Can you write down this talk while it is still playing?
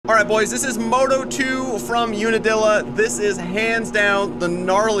Alright boys, this is Moto 2 from Unadilla. This is hands down the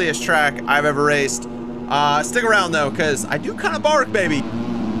gnarliest track I've ever raced. Stick around though, because I do kind of bark, baby.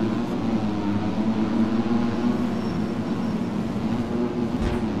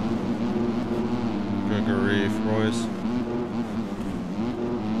 Good grief, boys.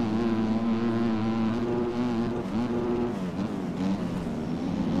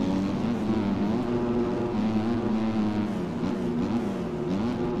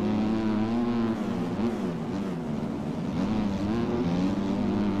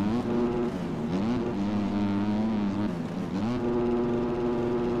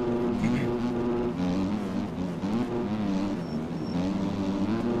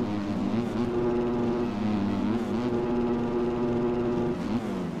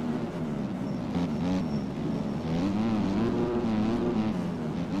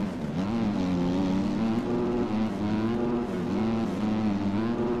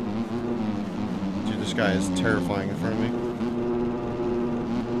 This guy is terrifying in front of me.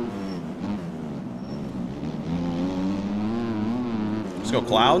 Let's go,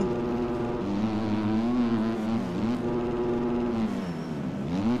 Cloud.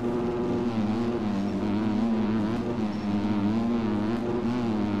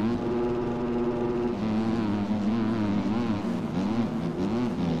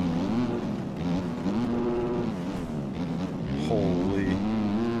 Holy.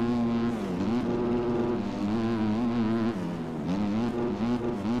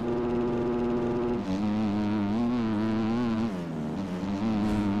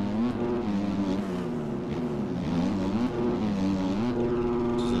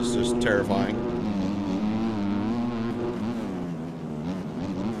 Just terrifying.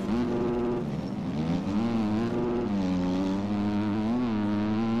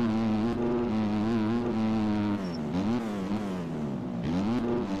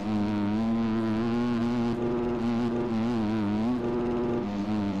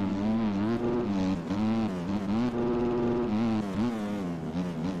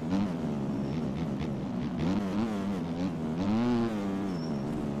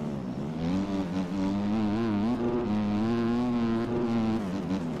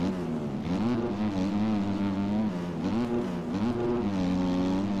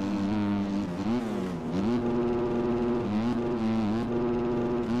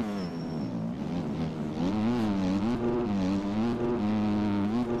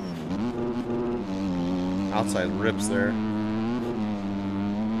 Outside rips there.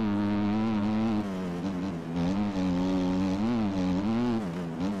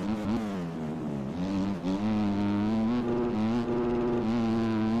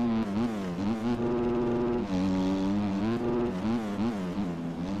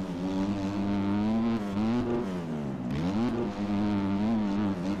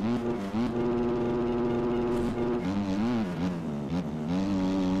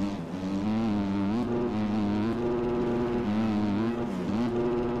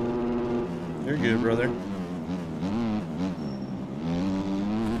 You're good, brother.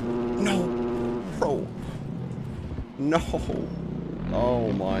 No, bro. No.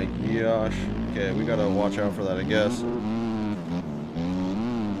 Oh my gosh. Okay, we gotta watch out for that, I guess. I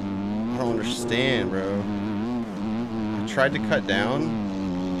don't understand, bro. I tried to cut down,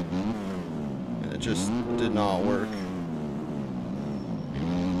 and it just did not work.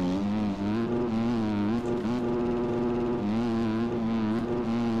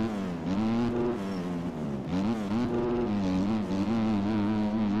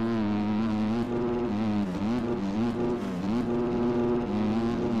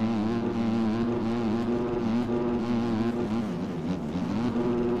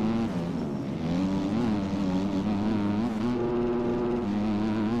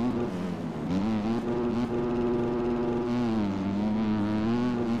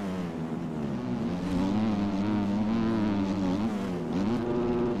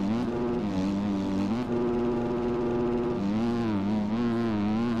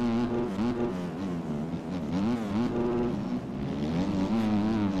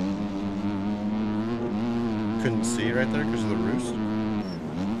 Couldn't see right there because of the roost.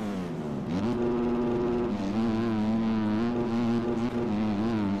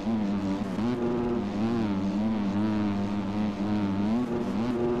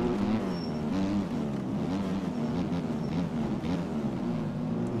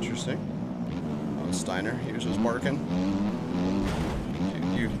 Interesting. Oh, Steiner, he was just barking.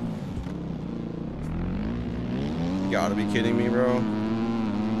 Dude, you gotta be kidding me, bro.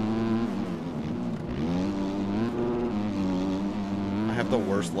 I have the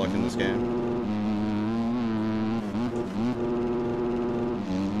worst luck in this game.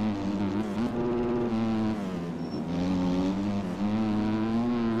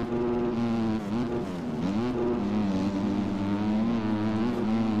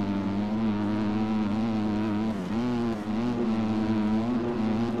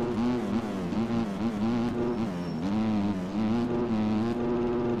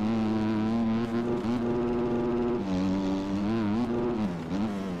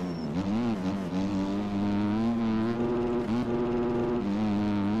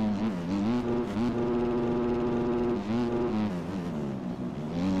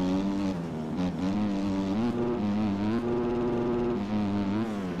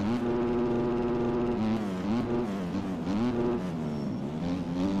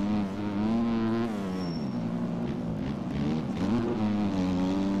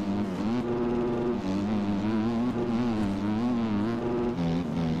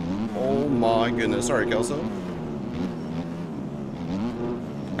 my goodness. Sorry, Kelso.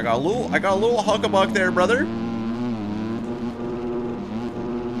 I got a little huckabuck there, brother.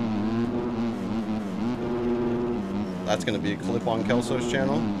 That's gonna be a clip on Kelso's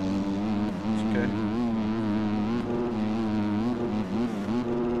channel. Okay.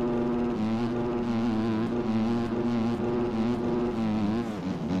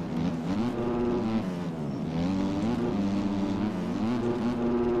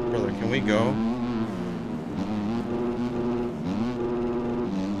 Brother, can we go?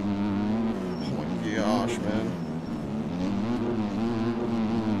 Oh my gosh, man.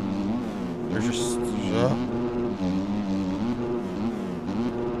 There's just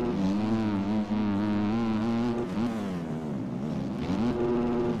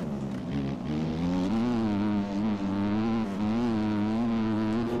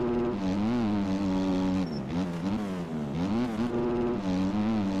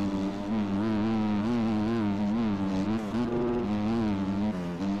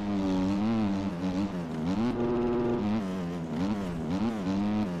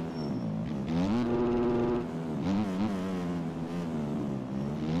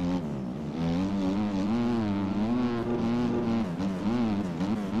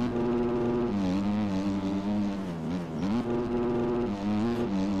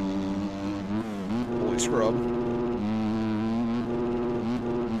scrub.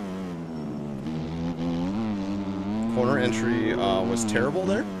 Corner entry was terrible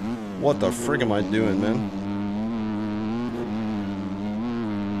there. What the frig am I doing, man?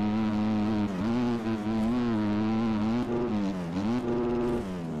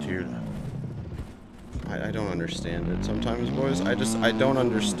 Dude, I don't understand it sometimes, boys. I don't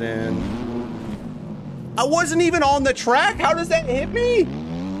understand. I wasn't even on the track. How does that hit me?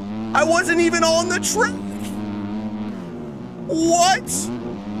 I wasn't even on the track. What?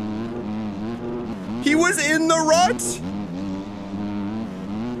 He was in the rut?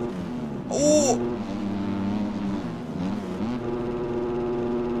 Oh.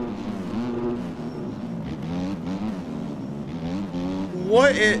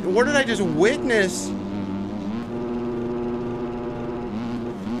 What did I just witness?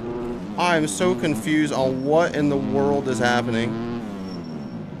 I'm so confused on what in the world is happening.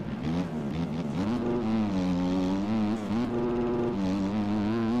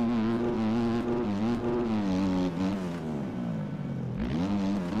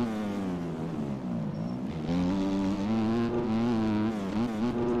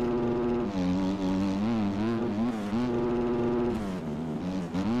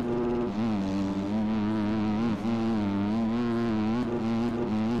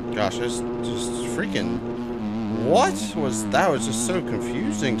 Gosh, it's just freaking... What was... That was just so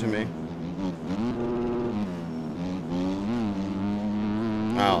confusing to me.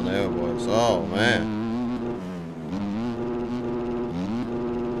 I don't know, boys. Oh, man.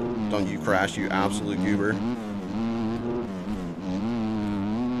 Don't you crash, you absolute goober.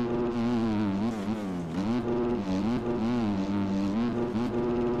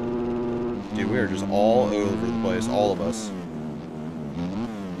 Dude, we are just all over the place, all of us.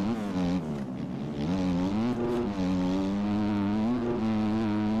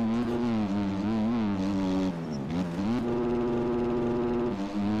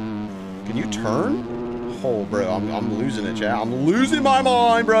 Can you turn? Oh, bro, I'm losing it, chat. I'm losing my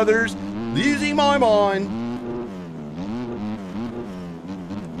mind, brothers. Losing my mind.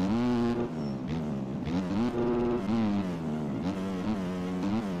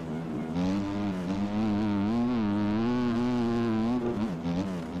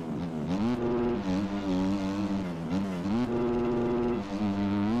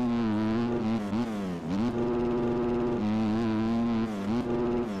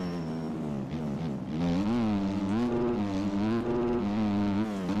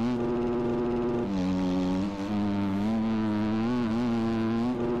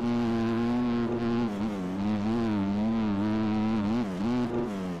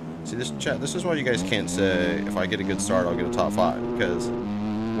 See, this chat, this is why you guys can't say, if I get a good start, I'll get a top 5. Because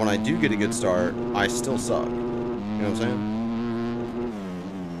when I do get a good start, I still suck. You know what I'm saying?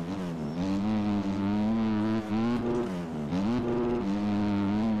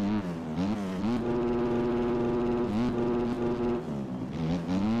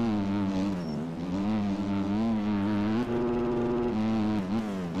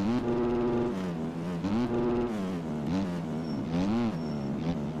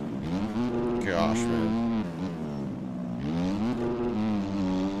 Gosh, man.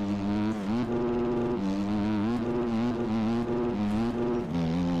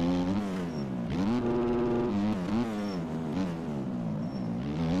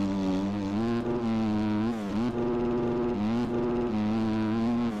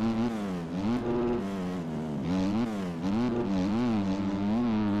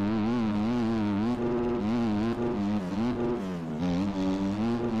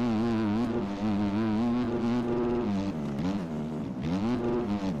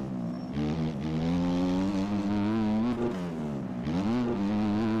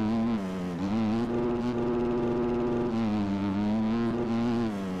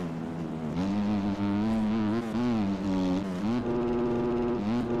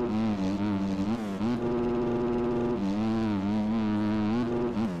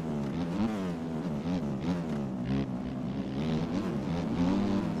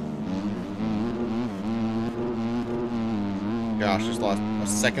 gosh, just lost a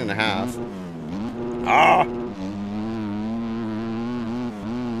second and a half. Ah!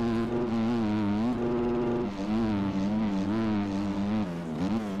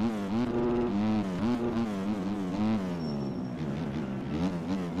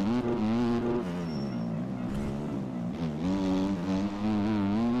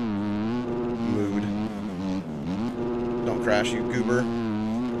 Mood. Don't crash, you goober.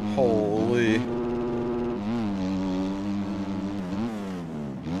 Holy.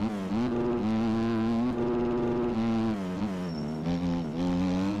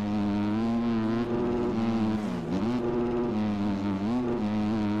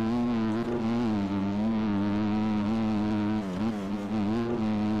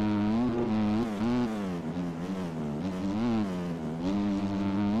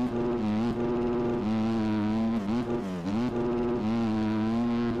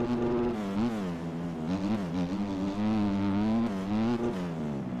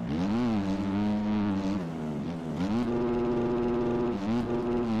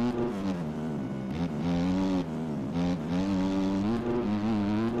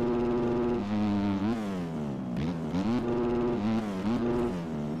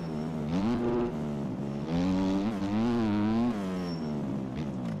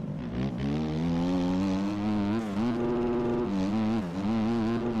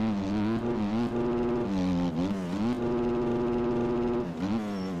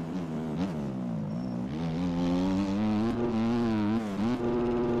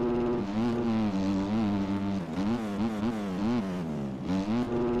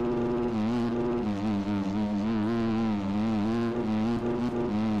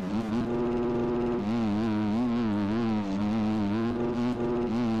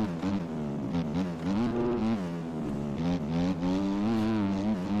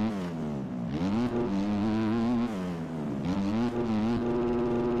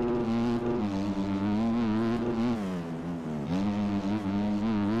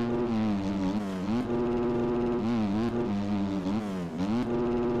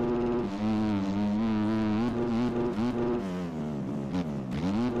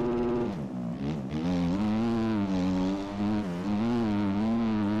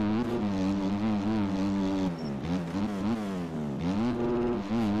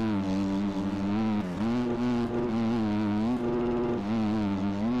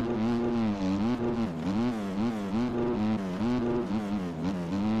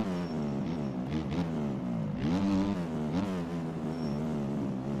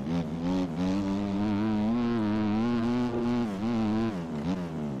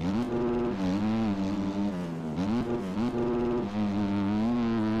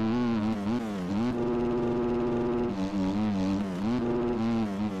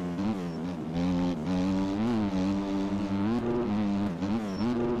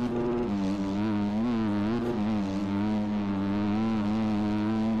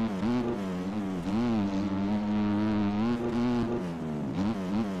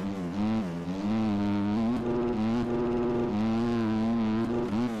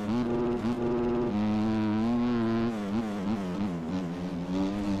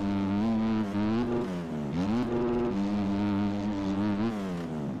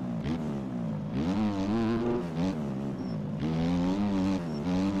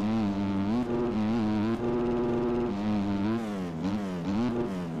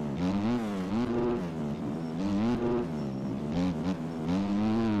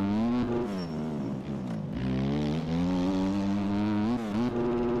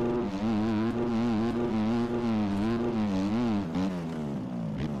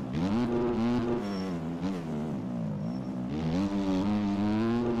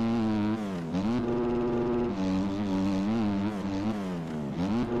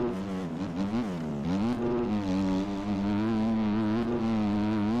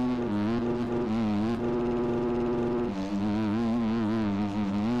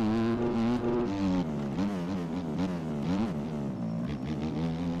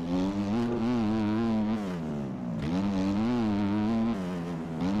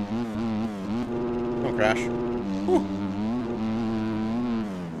 crash. Whew.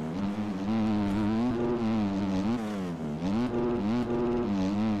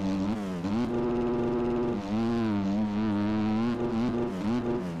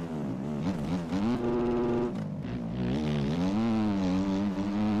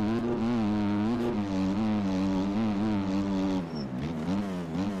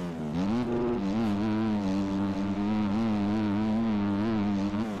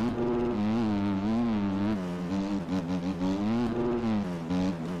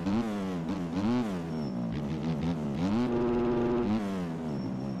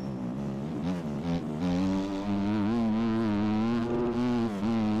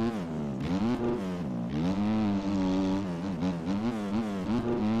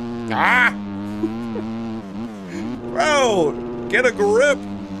 Get a grip!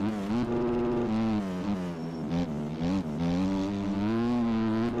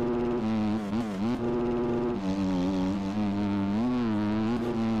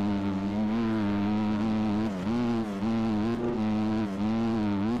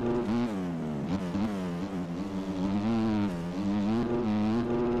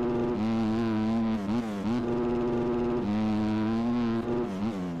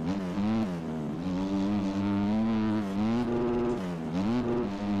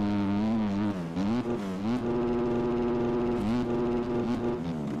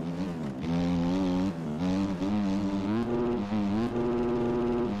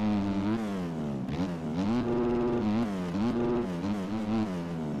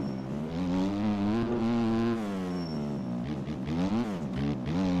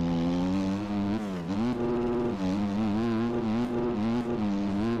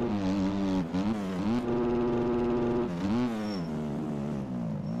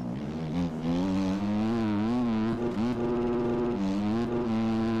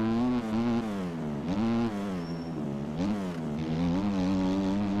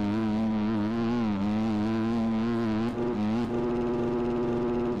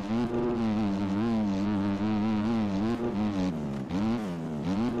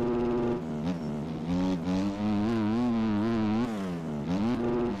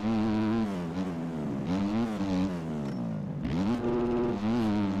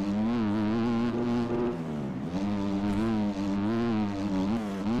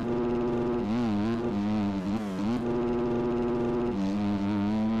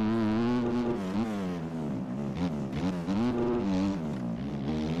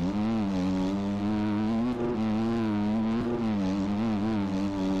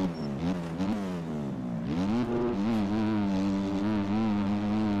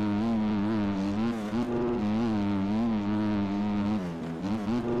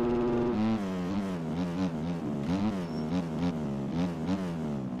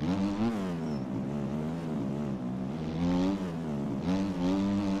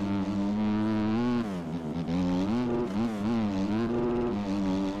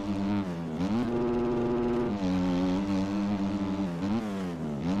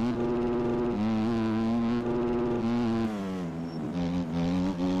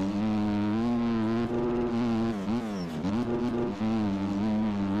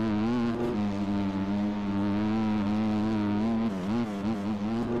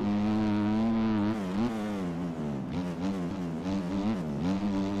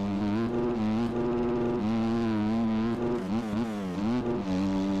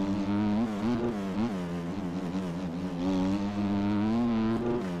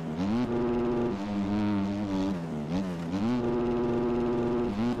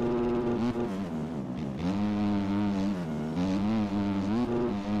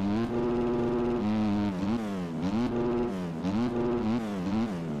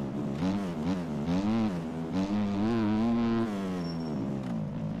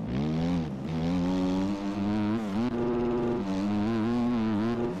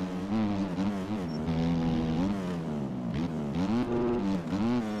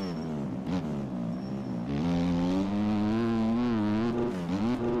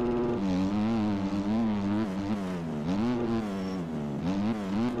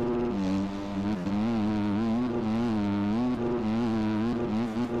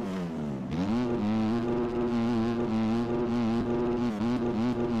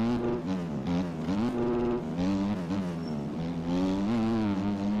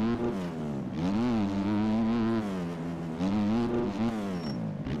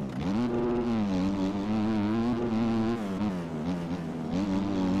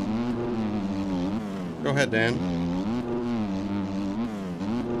 Go ahead, Dan.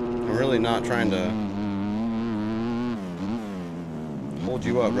 I'm really not trying to hold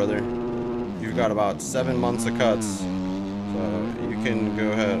you up, brother. You've got about 7 months of cuts, so you can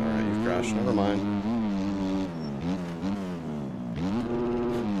go ahead. All right, you've crashed. Never mind.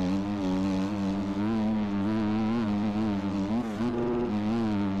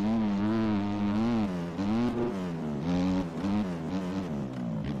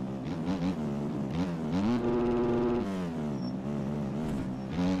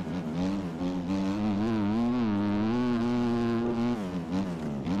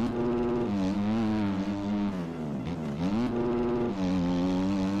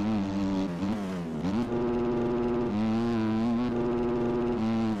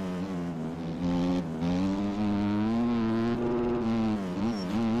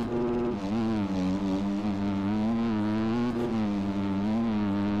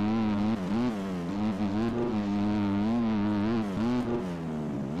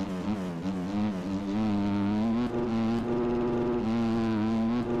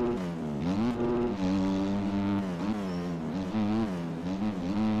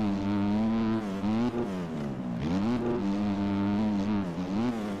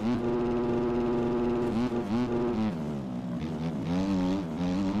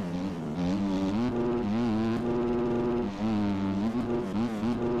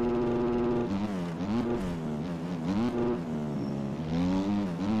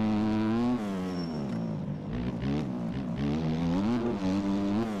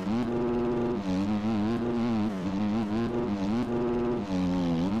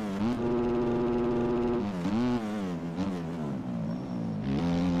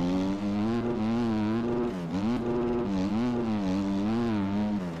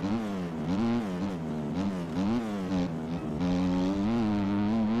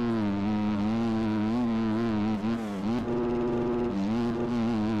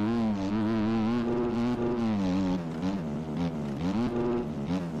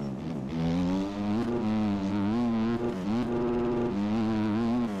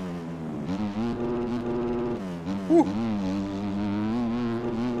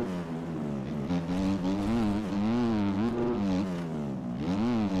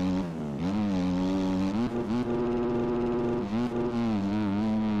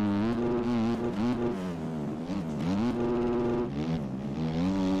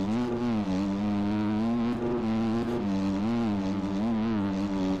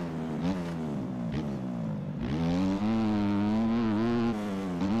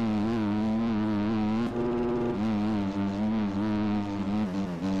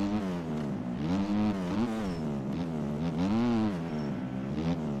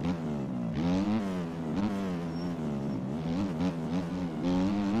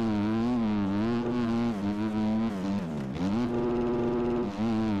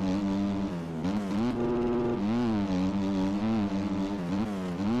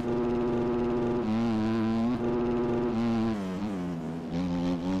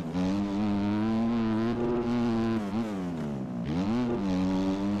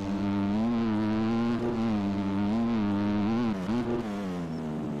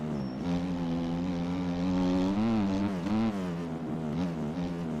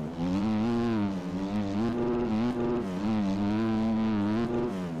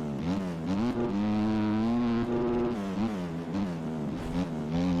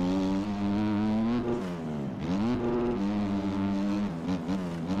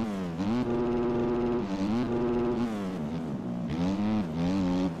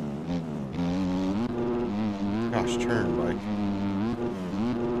 Gosh, turn, bike.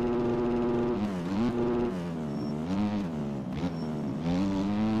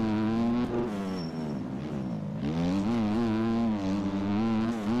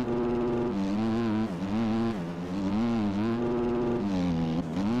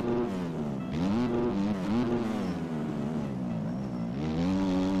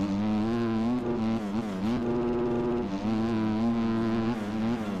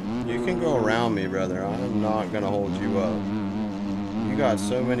 You can go around me, brother. I'm not gonna hold you up. You got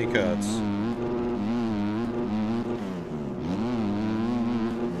so many cuts.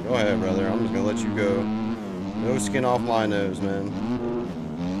 Go ahead, brother. I'm just gonna let you go. No skin off my nose, man.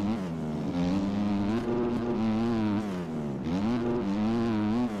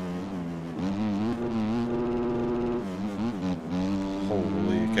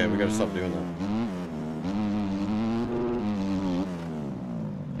 Holy, okay, we gotta stop doing that.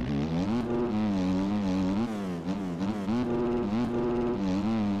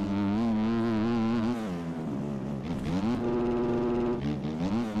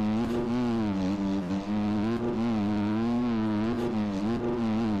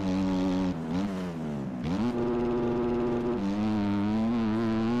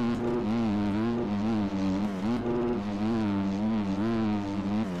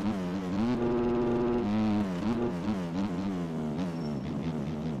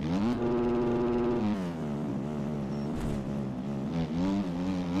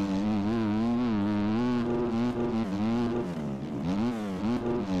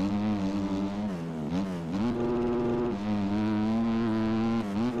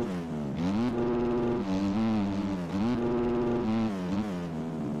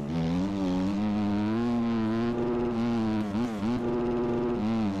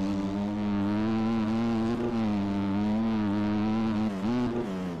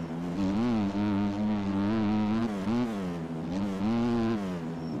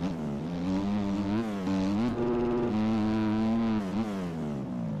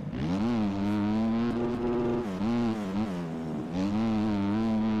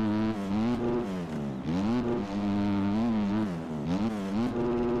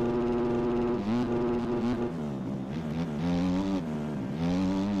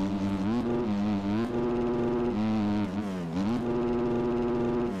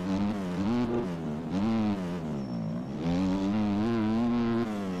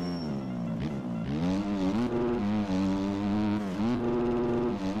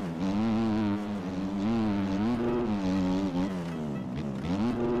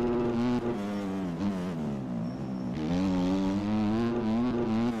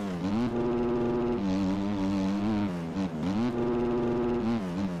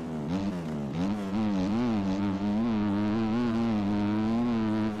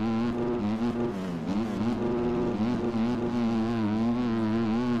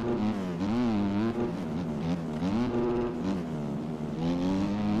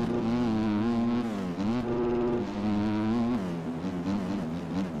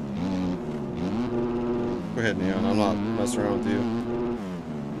 Go ahead, Neon. I'm not messing around with you.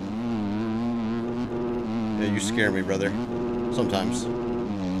 Yeah, you scare me, brother. Sometimes.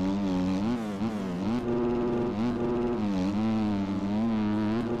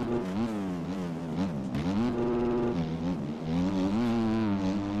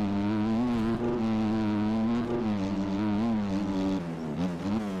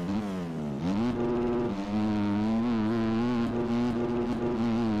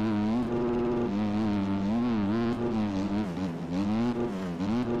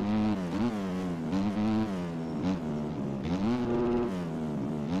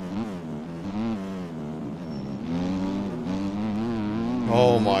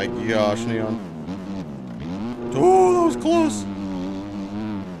 Oh my gosh, Neon. Oh, that was close.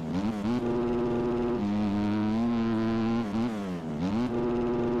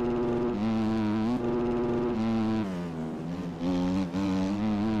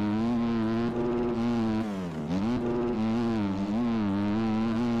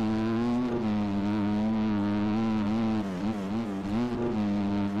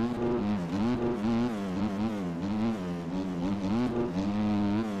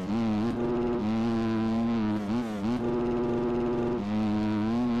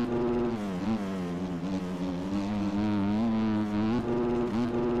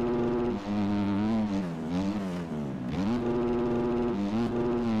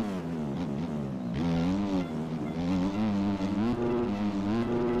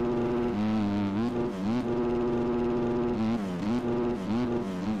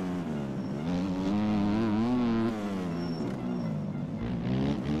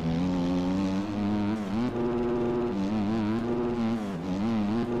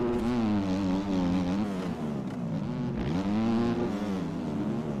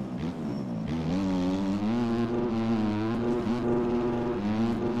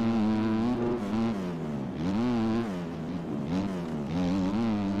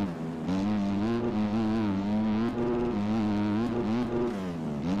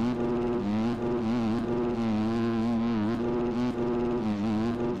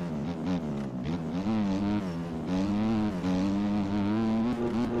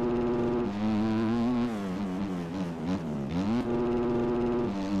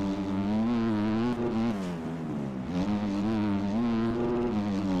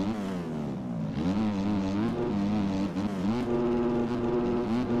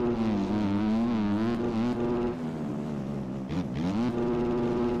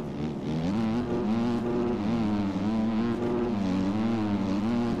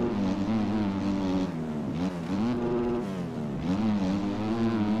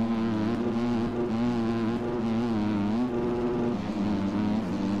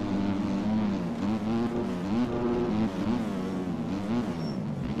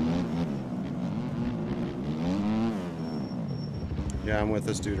 Yeah, I'm with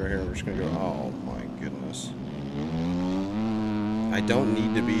this dude right here. We're just gonna go. Oh my goodness. I don't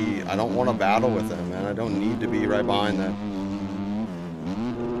need to be. I don't want to battle with them, man. I don't need to be right behind them.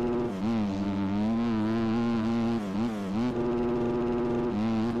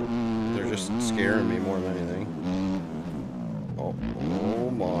 They're just scaring me more than anything. Oh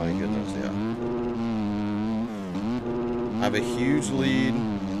my goodness, yeah. I have a huge lead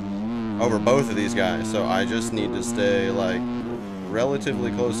over both of these guys, so I just need to stay like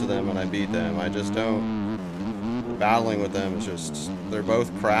relatively close to them and I beat them. I just don't. Battling with them is just, they're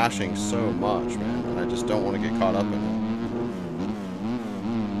both crashing so much, man, and I just don't want to get caught up in it.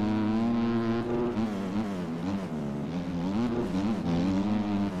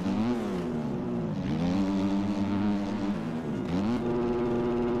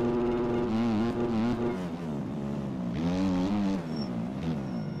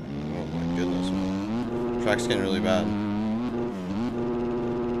 Oh my goodness, man. Track's getting really bad.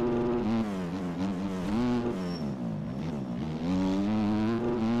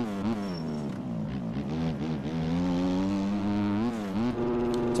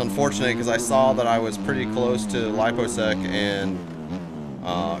 Unfortunate because I saw that I was pretty close to Liposec and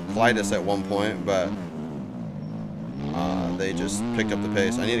Clytus at one point, but they just picked up the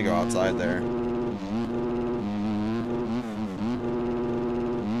pace. I need to go outside there.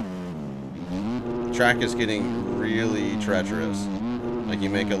 The track is getting really treacherous. Like you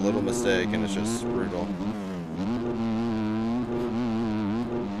make a little mistake and it's just brutal.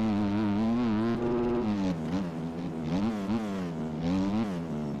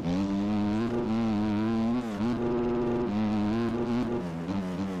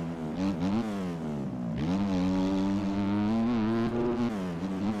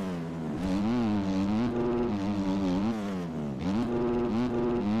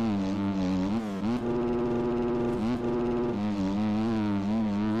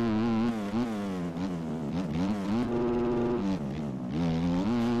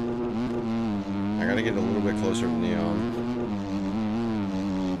 Get a little bit closer to Neon.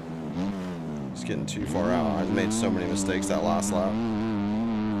 He's getting too far out. I made so many mistakes that last lap.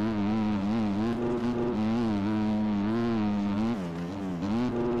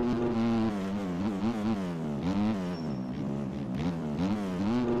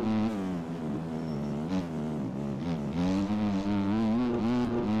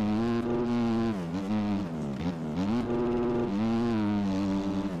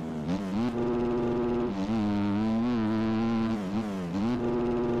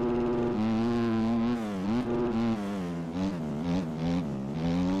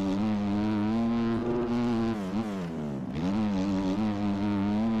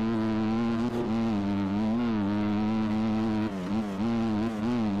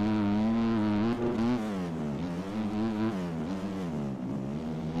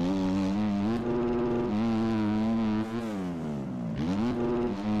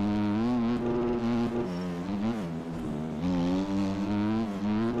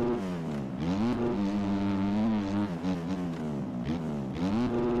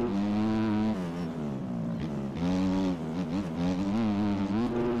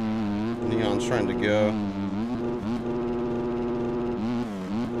 Neon's trying to go.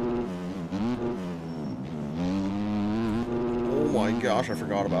 Oh my gosh, I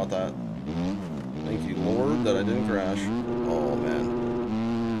forgot about that. Thank you, Lord, that I didn't crash. Oh man.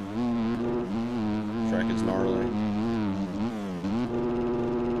 Track is gnarly.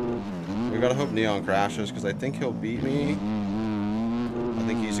 We gotta hope Neon crashes because I think he'll beat me. I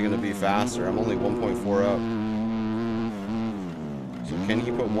think he's gonna be faster. I'm only 1.4 up. Can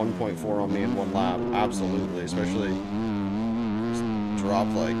he put 1.4 on me in one lap? Absolutely, especially drop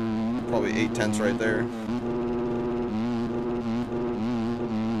like probably 8/10 right there.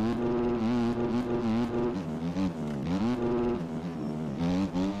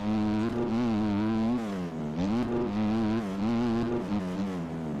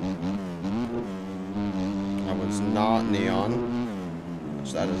 That was not Neon,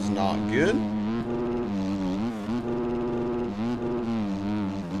 which that is not good.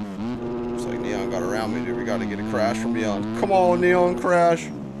 Got around me, dude. We gotta get a crash from Neon. Come on, Neon, crash.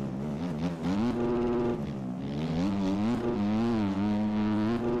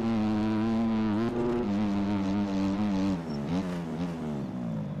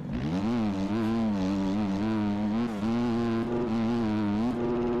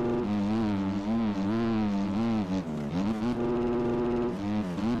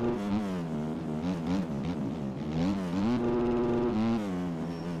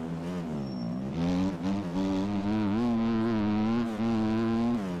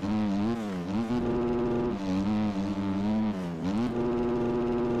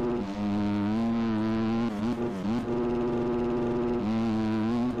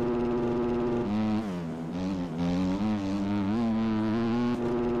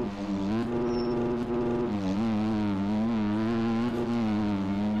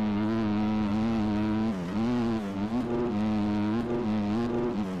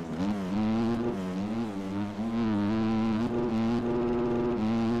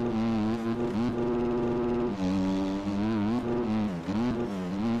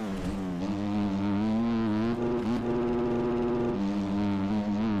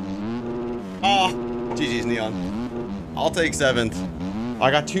 Oh, GG's, Neon. I'll take 7th. I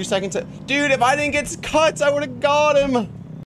got 2 seconds. Dude, if I didn't get cuts, I would have got him.